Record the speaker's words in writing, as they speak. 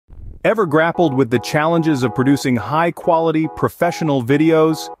Ever grappled with the challenges of producing high-quality, professional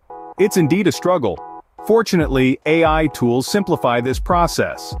videos? It's indeed a struggle. Fortunately, AI tools simplify this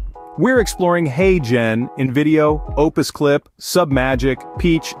process. We're exploring HeyGen, InVideo, Opus Clip, Submagic,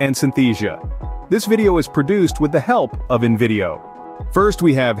 Peach, and Synthesia. This video is produced with the help of InVideo. First,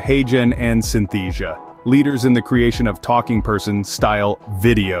 we have HeyGen and Synthesia, leaders in the creation of talking person-style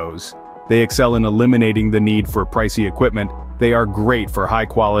videos. They excel in eliminating the need for pricey equipment. They are great for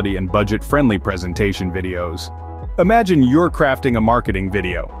high-quality and budget-friendly presentation videos. Imagine you're crafting a marketing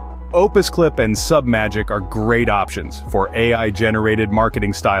video. Opus Clip and Submagic are great options for AI-generated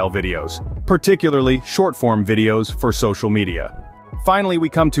marketing-style videos, particularly short-form videos for social media. Finally, we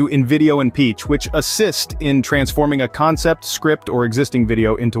come to InVideo and Peach, which assist in transforming a concept, script, or existing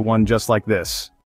video into one just like this.